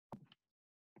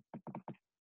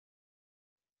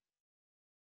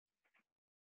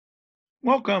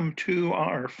Welcome to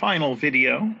our final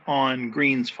video on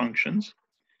Green's functions.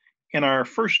 In our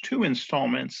first two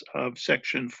installments of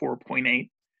section 4.8,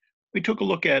 we took a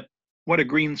look at what a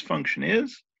Green's function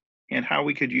is and how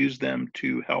we could use them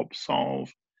to help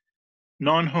solve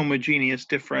non-homogeneous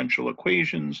differential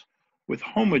equations with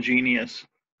homogeneous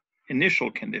initial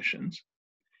conditions.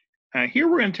 Here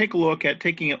we're going to take a look at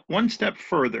taking it one step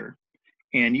further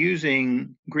and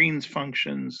using Green's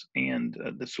functions and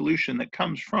the solution that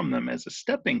comes from them as a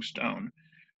stepping stone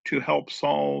to help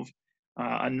solve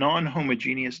a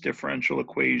non-homogeneous differential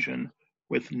equation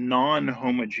with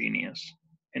non-homogeneous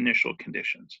initial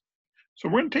conditions. So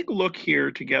we're going to take a look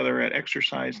here together at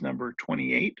exercise number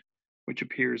 28, which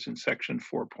appears in section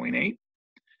 4.8.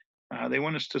 They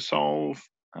want us to solve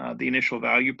the initial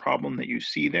value problem that you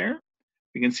see there.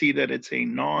 We can see that it's a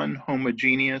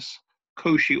non-homogeneous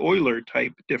Cauchy-Euler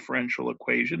type differential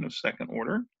equation of second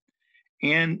order.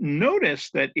 And notice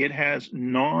that it has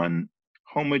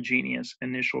non-homogeneous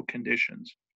initial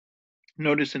conditions.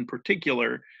 Notice in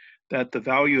particular that the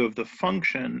value of the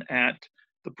function at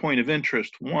the point of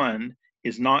interest 1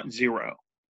 is not 0.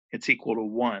 It's equal to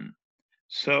 1.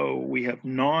 So we have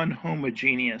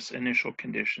non-homogeneous initial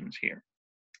conditions here.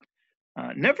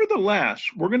 Nevertheless,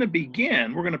 we're going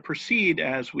to proceed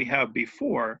as we have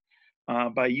before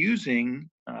by using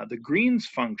the Green's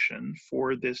function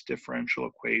for this differential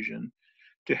equation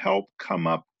to help come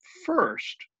up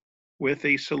first with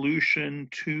a solution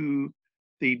to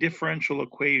the differential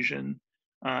equation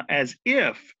as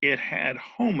if it had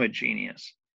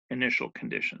homogeneous initial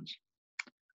conditions.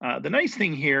 The nice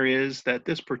thing here is that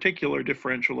this particular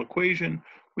differential equation,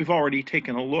 we've already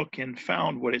taken a look and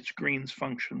found what its Green's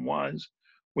function was.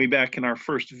 Way back in our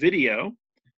first video,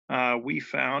 we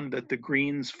found that the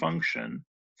Green's function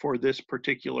for this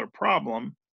particular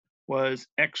problem was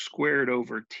x squared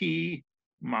over t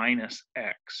minus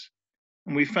x.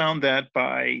 And we found that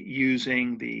by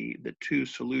using the two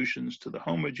solutions to the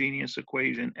homogeneous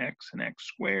equation, x and x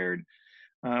squared,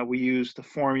 we used the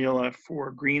formula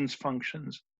for Green's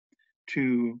functions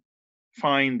to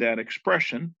find that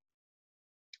expression.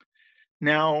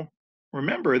 Now,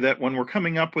 remember that when we're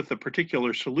coming up with a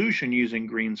particular solution using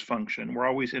Green's function, we're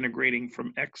always integrating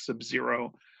from x sub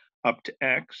 0 up to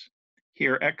x.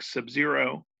 Here, x sub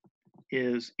 0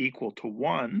 is equal to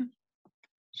 1.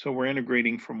 So we're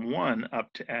integrating from 1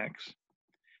 up to x.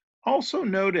 Also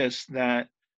notice that,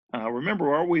 remember,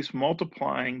 we're always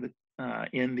multiplying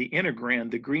in the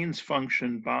integrand the Green's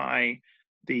function by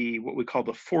what we call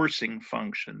the forcing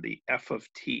function, the f of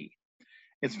t.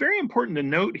 It's very important to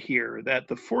note here that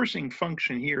the forcing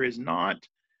function here is not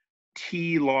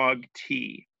t log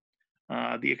t.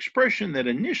 The expression that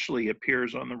initially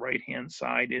appears on the right-hand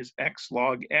side is x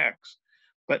log x.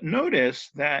 But notice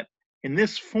that in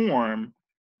this form,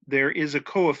 there is a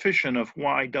coefficient of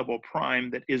y double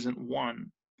prime that isn't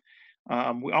 1.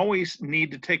 We always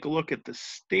need to take a look at the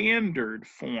standard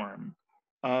form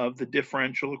of the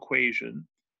differential equation,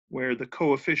 where the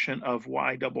coefficient of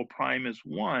y double prime is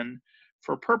 1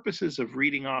 for purposes of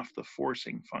reading off the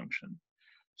forcing function.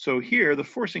 So here, the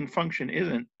forcing function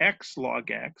isn't x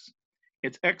log x,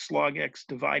 it's x log x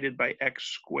divided by x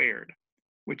squared,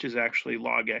 which is actually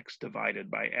log x divided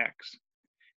by x.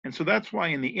 And so that's why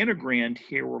in the integrand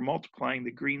here, we're multiplying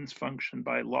the Green's function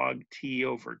by log t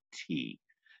over t,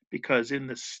 because in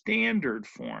the standard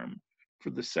form for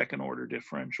the second order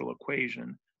differential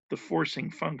equation, the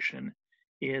forcing function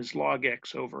is log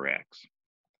x over x.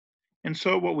 And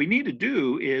so what we need to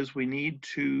do is we need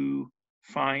to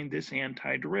find this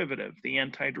antiderivative, the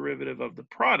antiderivative of the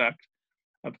product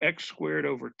of x squared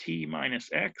over t minus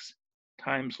x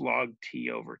times log t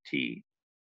over t.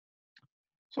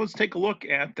 So let's take a look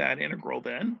at that integral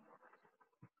then.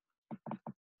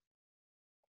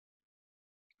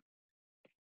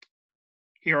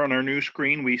 Here on our new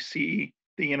screen, we see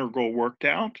the integral worked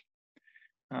out.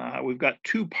 We've got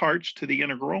two parts to the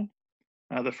integral.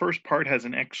 The first part has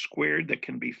an x squared that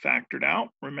can be factored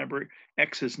out. Remember,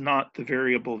 x is not the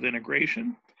variable of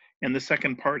integration. And the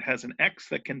second part has an x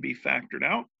that can be factored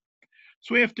out.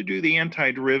 So we have to do the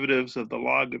antiderivatives of the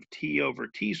log of t over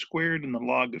t squared and the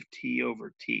log of t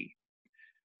over t.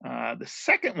 The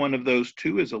second one of those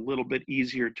two is a little bit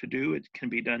easier to do. It can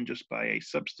be done just by a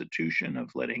substitution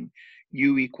of letting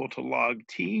u equal to log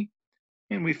t.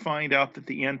 And we find out that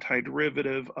the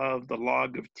antiderivative of the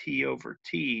log of t over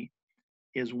t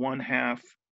is 1/2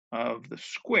 of the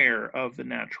square of the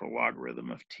natural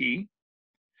logarithm of t.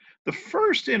 The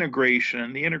first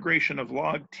integration, the integration of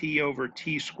log t over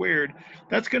t squared,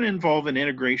 that's going to involve an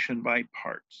integration by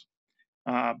parts.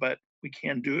 But we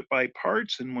can do it by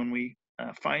parts, and when we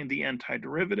find the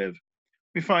antiderivative,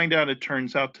 We find out it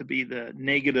turns out to be the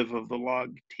negative of the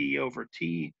log t over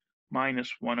t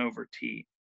minus 1 over t.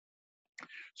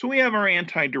 So we have our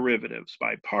antiderivatives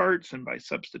by parts and by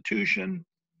substitution.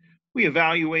 We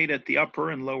evaluate at the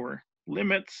upper and lower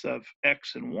limits of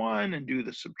x and 1 and do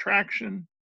the subtraction.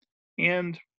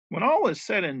 And when all is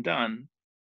said and done,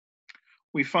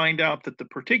 we find out that the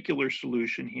particular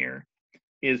solution here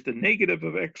is the negative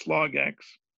of x log x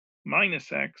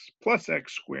minus x plus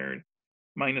x squared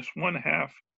minus 1/2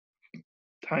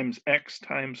 times x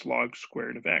times log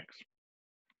squared of x.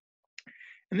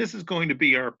 And this is going to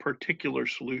be our particular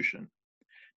solution.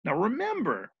 Now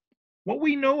remember, what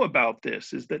we know about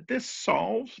this is that this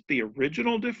solves the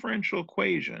original differential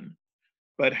equation,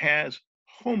 but has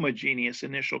homogeneous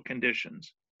initial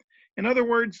conditions. In other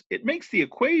words, it makes the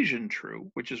equation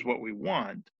true, which is what we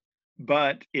want,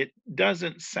 but it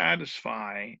doesn't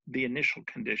satisfy the initial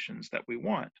conditions that we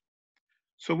want.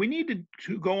 So we need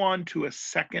to go on to a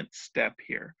second step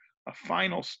here, a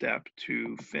final step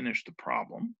to finish the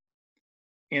problem.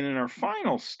 And in our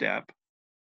final step,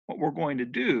 what we're going to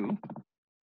do,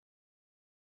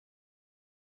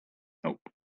 oh,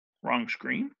 wrong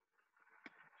screen.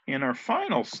 In our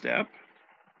final step,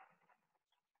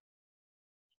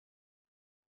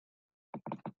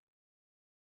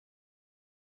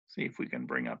 see if we can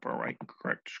bring up our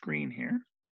correct screen here.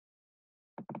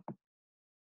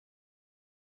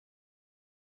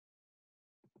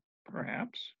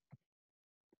 Perhaps.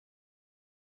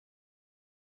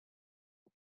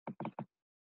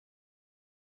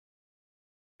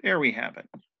 There we have it.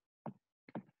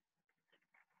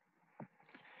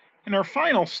 In our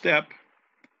final step,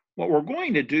 what we're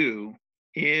going to do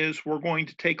is we're going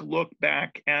to take a look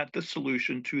back at the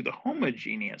solution to the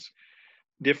homogeneous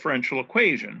differential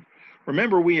equation.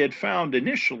 Remember, we had found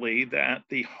initially that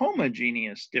the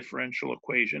homogeneous differential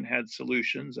equation had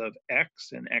solutions of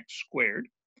x and x squared.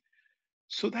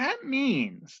 So that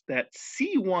means that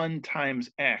c1 times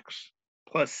x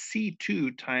plus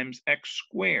c2 times x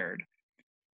squared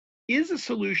is a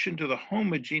solution to the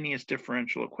homogeneous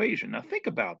differential equation. Now think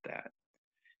about that.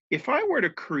 If I were to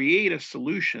create a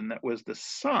solution that was the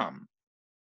sum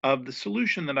of the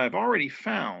solution that I've already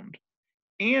found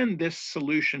and this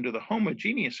solution to the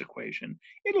homogeneous equation,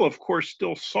 it'll of course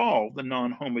still solve the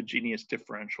non-homogeneous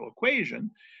differential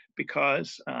equation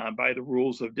because by the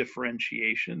rules of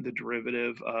differentiation, the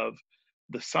derivative of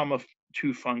the sum of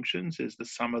two functions is the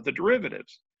sum of the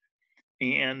derivatives.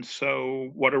 And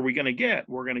so what are we going to get?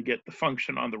 We're going to get the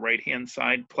function on the right-hand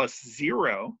side plus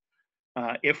 0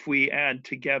 if we add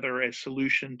together a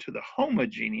solution to the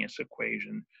homogeneous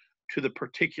equation to the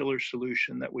particular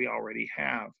solution that we already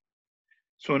have.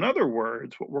 So in other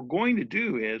words, what we're going to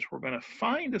do is we're going to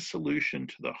find a solution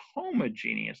to the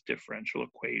homogeneous differential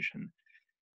equation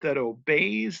that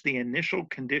obeys the initial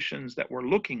conditions that we're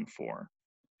looking for.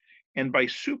 And by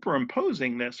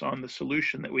superimposing this on the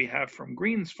solution that we have from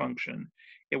Green's function,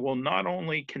 it will not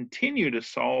only continue to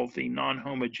solve the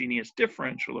non-homogeneous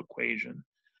differential equation,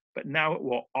 but now it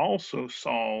will also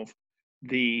solve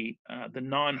the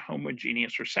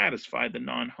non-homogeneous or satisfy the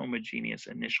non-homogeneous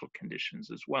initial conditions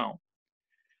as well.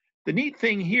 The neat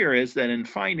thing here is that in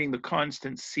finding the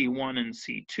constants C1 and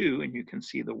C2, and you can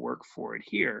see the work for it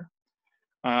here,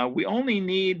 we only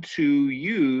need to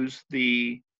use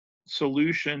the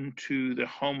solution to the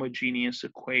homogeneous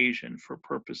equation for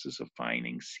purposes of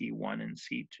finding C1 and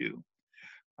C2.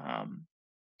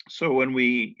 So when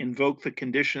we invoke the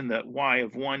condition that y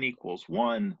of 1 equals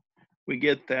 1, we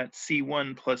get that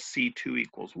C1 plus C2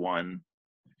 equals 1.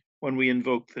 When we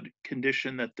invoke the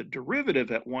condition that the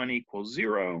derivative at 1 equals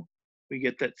 0, we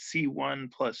get that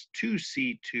C1 plus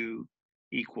 2C2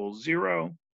 equals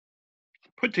 0.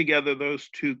 Put together, those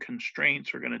two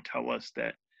constraints are going to tell us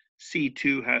that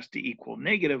C2 has to equal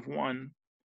 -1,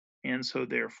 and so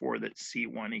therefore that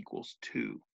C1 equals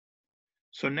 2.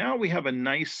 So now we have a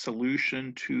nice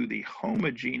solution to the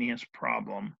homogeneous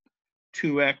problem,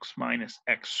 2x minus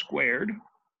x squared.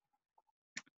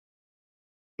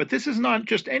 But this is not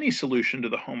just any solution to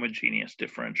the homogeneous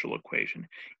differential equation.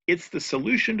 It's the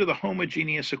solution to the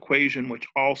homogeneous equation which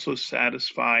also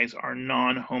satisfies our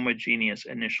non-homogeneous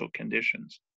initial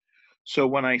conditions. So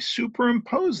when I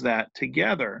superimpose that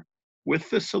together with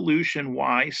the solution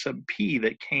y sub p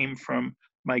that came from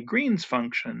my Green's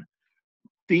function,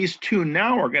 these two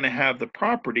now are going to have the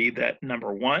property that,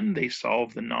 number one, they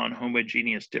solve the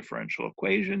non-homogeneous differential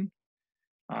equation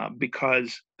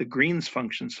because the Green's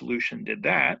function solution did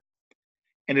that.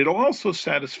 And it'll also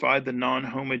satisfy the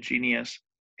non-homogeneous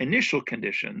initial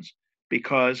conditions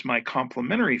because my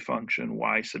complementary function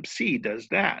y sub c does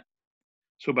that.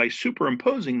 So by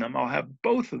superimposing them, I'll have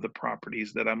both of the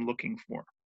properties that I'm looking for.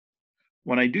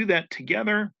 When I do that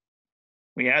together,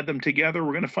 we add them together,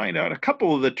 we're going to find out a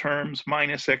couple of the terms,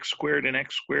 minus x squared and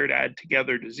x squared add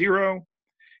together to 0,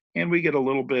 and we get a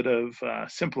little bit of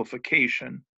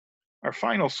simplification. Our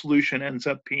final solution ends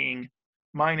up being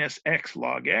minus x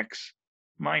log x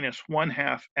minus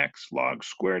 1/2 x log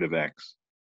squared of x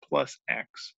plus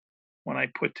x when I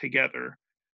put together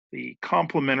the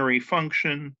complementary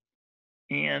function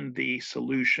and the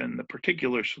solution, the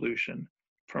particular solution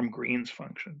from Green's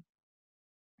function.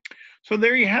 So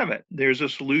there you have it. There's a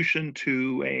solution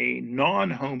to a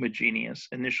non-homogeneous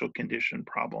initial condition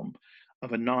problem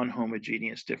of a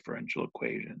non-homogeneous differential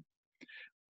equation.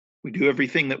 We do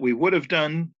everything that we would have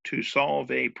done to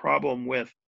solve a problem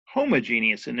with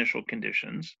homogeneous initial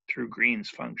conditions through Green's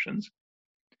functions.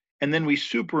 And then we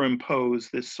superimpose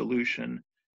this solution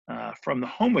from the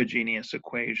homogeneous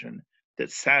equation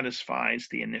that satisfies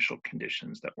the initial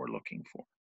conditions that we're looking for.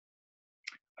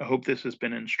 I hope this has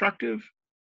been instructive,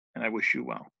 and I wish you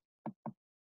well.